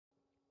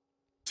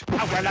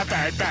Well, a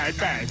bird, bird,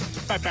 bird.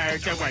 A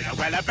bird's a word.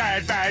 Well, a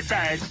bird, bird,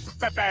 bird.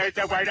 A bird's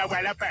a word.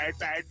 Well, a bird,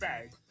 bird,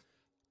 bird.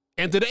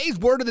 And today's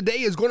word of the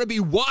day is going to be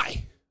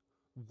why.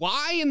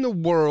 Why in the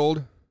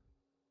world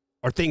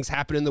are things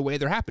happening the way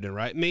they're happening,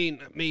 right? I mean,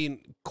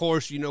 of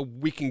course, you know,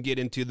 we can get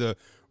into the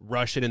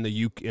Russian and the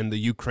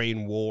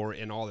Ukraine war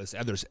and all this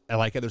other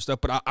stuff,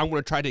 but I'm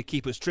going to try to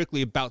keep it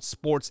strictly about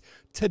sports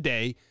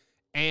today.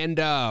 And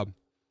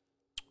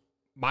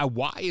my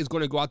why is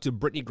going to go out to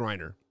Brittany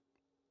Griner.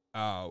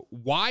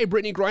 Why,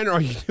 Brittany Griner,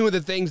 are you doing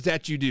the things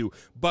that you do?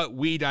 But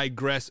we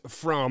digress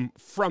from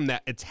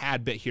that a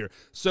tad bit here.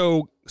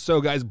 So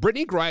guys,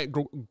 Brittany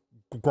Griner,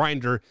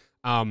 Griner,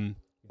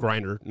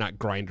 not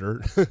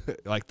Grinder,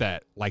 like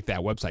that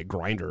website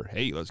Grindr.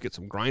 Hey, let's get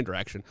some Grindr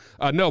action.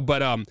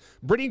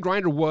 Brittany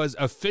Griner was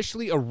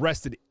officially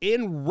arrested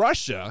in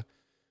Russia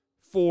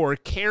for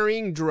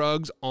carrying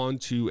drugs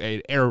onto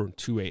an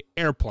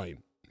airplane.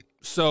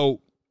 So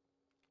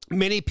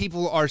many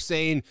people are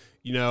saying,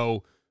 you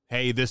know,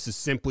 hey, this is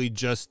simply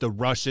just the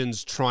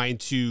Russians trying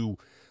to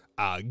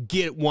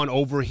get one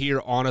over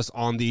here on us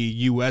on the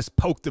U.S.,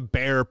 poke the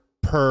bear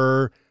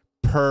per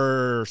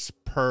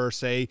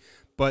se.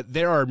 But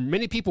there are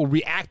many people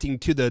reacting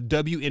to the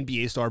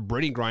WNBA star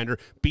Brittany Griner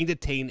being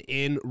detained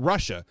in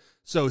Russia.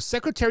 So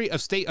Secretary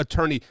of State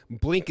Attorney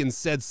Blinken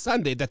said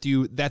Sunday that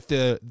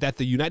the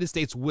United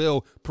States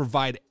will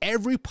provide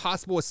every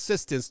possible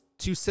assistance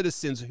to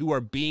citizens who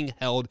are being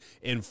held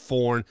in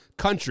foreign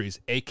countries,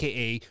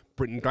 aka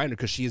Brittany Griner,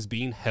 because she is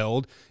being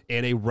held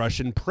in a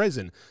Russian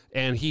prison.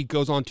 And he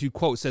goes on to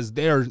quote, says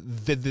there's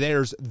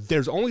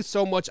only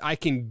so much I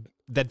can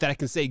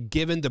say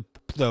given the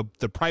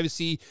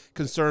privacy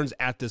concerns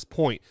at this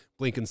point,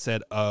 Blinken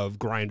said of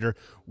Griner.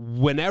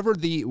 Whenever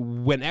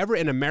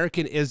an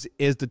American is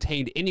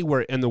detained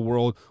anywhere in the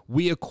world,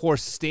 we of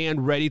course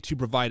stand ready to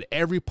provide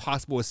every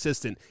possible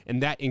assistance,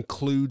 and that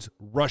includes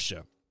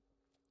Russia.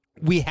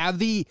 We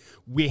have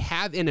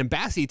an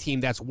embassy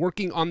team that's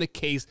working on the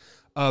case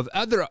of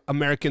other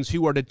Americans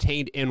who are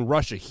detained in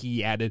Russia,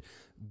 he added.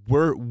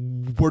 We're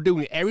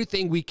doing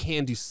everything we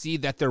can to see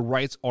that their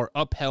rights are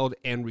upheld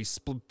and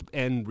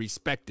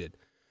respected.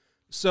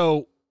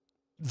 So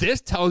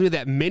this tells me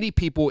that many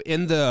people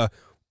in the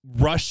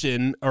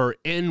Russia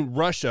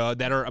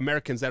that are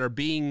Americans that are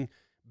being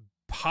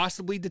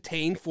possibly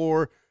detained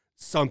for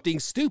something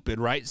stupid,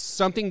 right?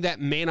 Something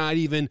that may not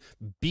even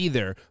be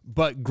there.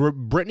 But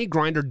Brittany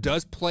Griner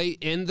does play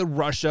in the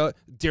Russia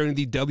during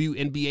the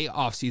WNBA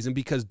offseason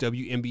because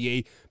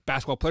WNBA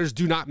basketball players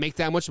do not make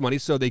that much money,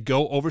 so they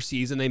go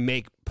overseas and they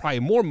make probably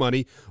more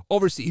money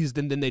overseas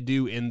than they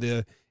do in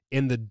the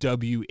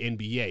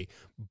WNBA.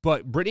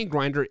 But Brittany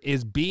Griner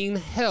is being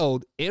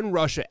held in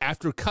Russia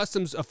after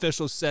customs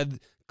officials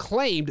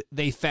claimed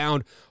they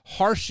found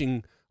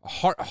Harshin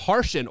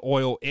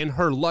oil in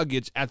her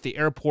luggage at the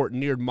airport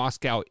near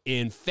Moscow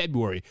in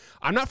February.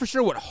 I'm not for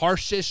sure what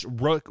hashish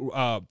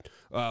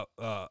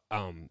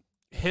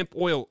hemp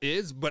oil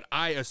is, but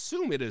I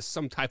assume it is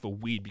some type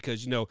of weed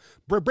because, you know,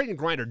 Brittany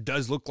Griner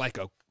does look like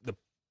the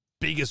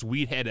biggest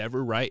weed head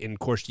ever, right? And of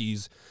course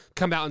she's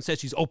come out and said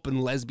she's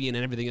open lesbian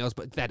and everything else,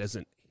 but that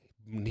isn't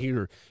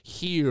here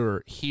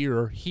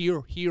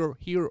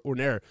or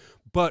there.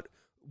 But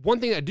one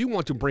thing I do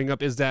want to bring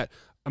up is that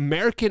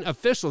American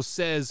officials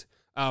says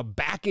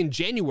back in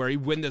January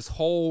when this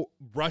whole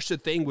Russia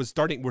thing was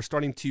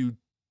starting to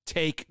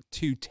take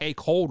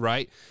hold,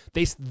 right?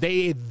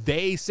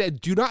 They said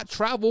do not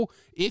travel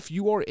if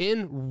you are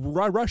in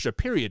Russia,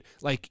 period.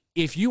 Like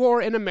if you are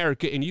in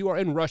America and you are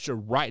in Russia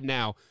right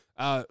now,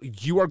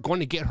 you are going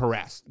to get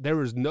harassed.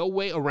 There is no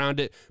way around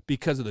it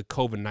because of the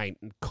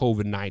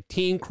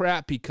COVID-19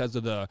 crap, because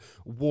of the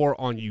war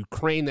on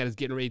Ukraine that is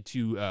getting ready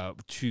to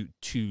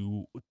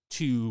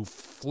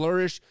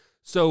flourish.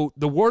 So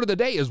the word of the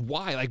day is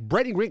why. Like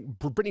Brittany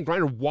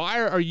Griner,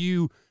 why are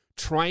you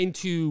trying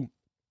to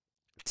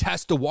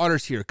test the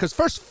waters here? Because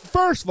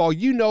first of all,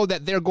 you know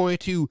that they're going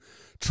to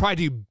try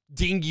to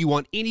ding you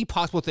on any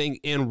possible thing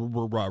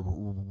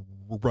in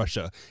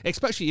Russia,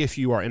 especially if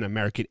you are an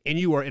American and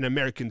you are an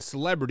American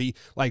celebrity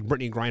like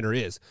Brittany Griner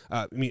is.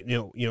 I mean,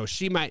 you know,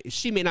 she may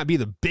not be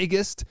the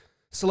biggest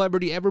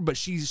celebrity ever, but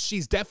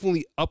she's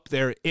definitely up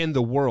there in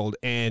the world,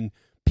 and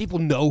people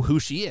know who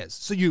she is.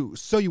 So you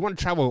want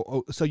to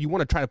travel? So you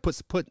want to try to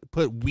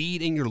put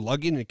weed in your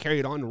luggage and carry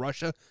it on to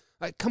Russia?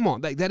 Like, come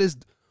on, like that is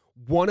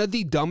one of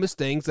the dumbest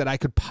things that I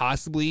could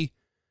possibly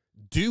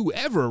do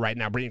ever right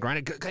now, Brittany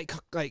Griner.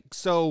 Like,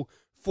 so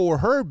for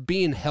her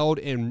being held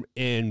in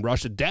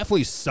Russia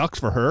definitely sucks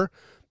for her.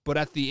 But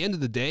at the end of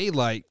the day,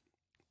 like,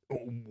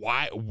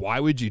 why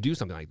would you do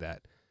something like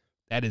that?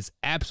 That is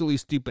absolutely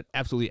stupid,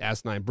 absolutely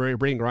asinine.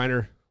 Brittany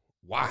Griner,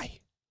 why?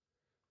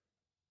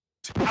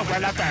 Well,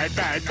 a bird,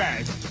 bird,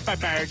 bird. A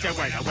bird's a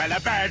word. Well, a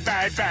bird,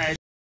 bird, bird.